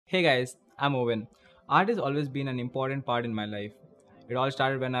Hey guys, I'm Owen. Art has always been an important part in my life. It all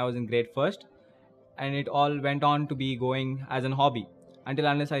started when I was in grade first, and it all went on to be going as an hobby until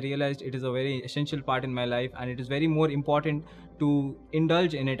unless I realized it is a very essential part in my life and it is very more important to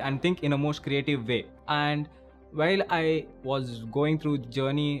indulge in it and think in a most creative way. And while I was going through the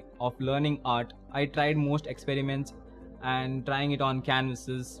journey of learning art, I tried most experiments and trying it on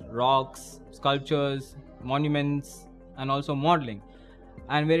canvases, rocks, sculptures, monuments, and also modeling.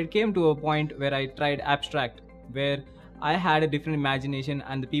 And where it came to a point where I tried abstract, where I had a different imagination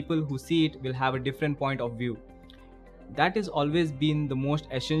and the people who see it will have a different point of view. That has always been the most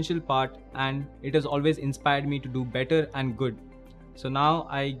essential part, and it has always inspired me to do better and good. So now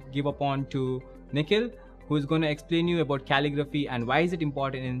I give upon to Nikhil, who is going to explain you about calligraphy and why is it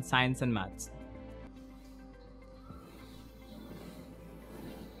important in science and maths.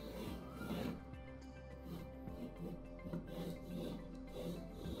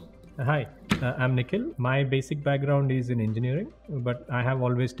 Hi, I'm Nikhil. My basic background is in engineering, but I have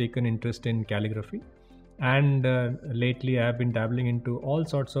always taken interest in calligraphy. And lately, I have been dabbling into all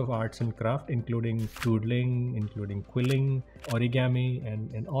sorts of arts and craft, including doodling, including quilling, origami,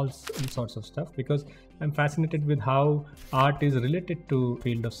 and all sorts of stuff because I'm fascinated with how art is related to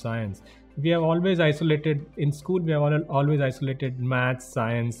field of science. We have always isolated in school. We have always isolated maths,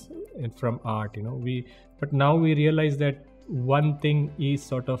 science from art. But now we realize that one thing is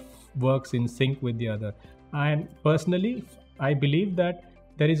sort of works in sync with the other. And personally, I believe that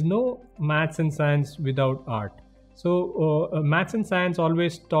there is no maths and science without art. So maths and science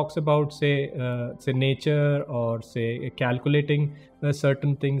always talks about say nature or say calculating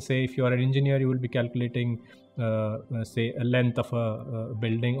certain things. Say if you are an engineer, you will be calculating say a length of a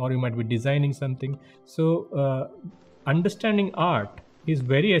building, or you might be designing something. So understanding art is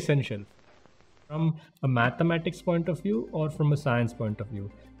very essential from a mathematics point of view or from a science point of view.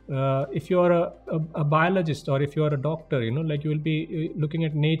 If you are a biologist or if you are a doctor, like you will be looking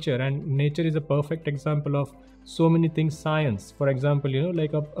at nature, and nature is a perfect example of so many things science. For example,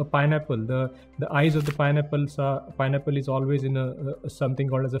 like a pineapple, the eyes of the pineapple is always in a something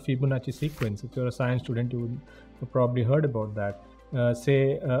called as a Fibonacci sequence. If you're a science student, you would have probably heard about that.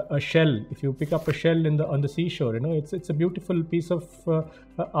 Say a shell, if you pick up a shell on the seashore, it's a beautiful piece of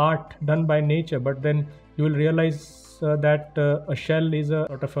art done by nature, but then you will realize that a shell is a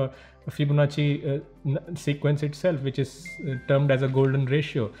sort of a Fibonacci sequence itself, which is termed as a golden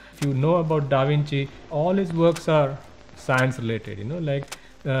ratio. If you know about Da Vinci, all his works are science related, like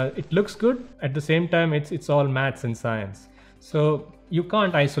it looks good, at the same time it's all maths and science. So you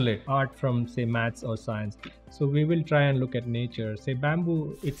can't isolate art from say maths or science. So we will try and look at nature. Say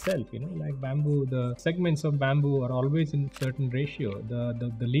bamboo itself, like bamboo, the segments of bamboo are always in certain ratio.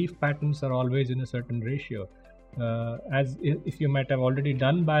 The leaf patterns are always in a certain ratio. As if you might have already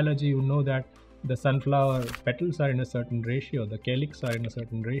done biology, you know that the sunflower petals are in a certain ratio, the calyx are in a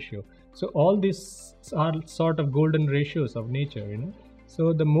certain ratio. So all these are sort of golden ratios of nature.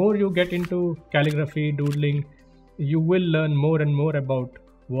 So the more you get into calligraphy, doodling, you will learn more and more about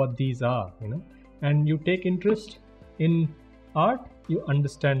what these are. And you take interest in art, you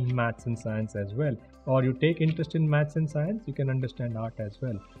understand maths and science as well, or you take interest in maths and science, you can understand art as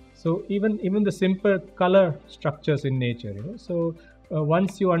well. So even the simple color structures in nature, so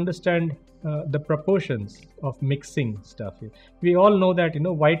once you understand the proportions of mixing stuff, we all know that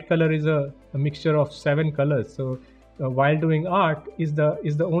white color is a mixture of 7 colors. So while doing art is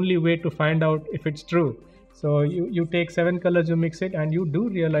the only way to find out if it's true. So you take 7 colors, you mix it, and you do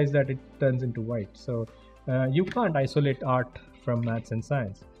realize that it turns into white. So you can't isolate art from maths and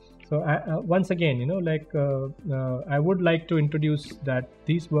science. So once again, I would like to introduce that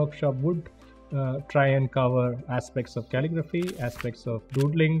this workshop would try and cover aspects of calligraphy, aspects of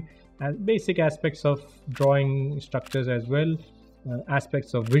doodling, and basic aspects of drawing structures as well,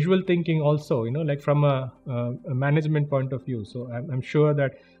 aspects of visual thinking also, like from a management point of view. So I'm sure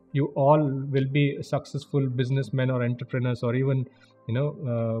that you all will be successful businessmen or entrepreneurs, or even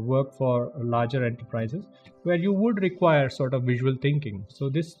work for larger enterprises where you would require sort of visual thinking. So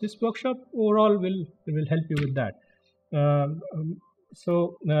this workshop overall will help you with that.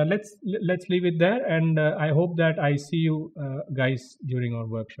 Let's leave it there, and I hope that I see you guys during our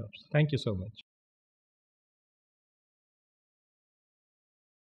workshops. Thank you so much.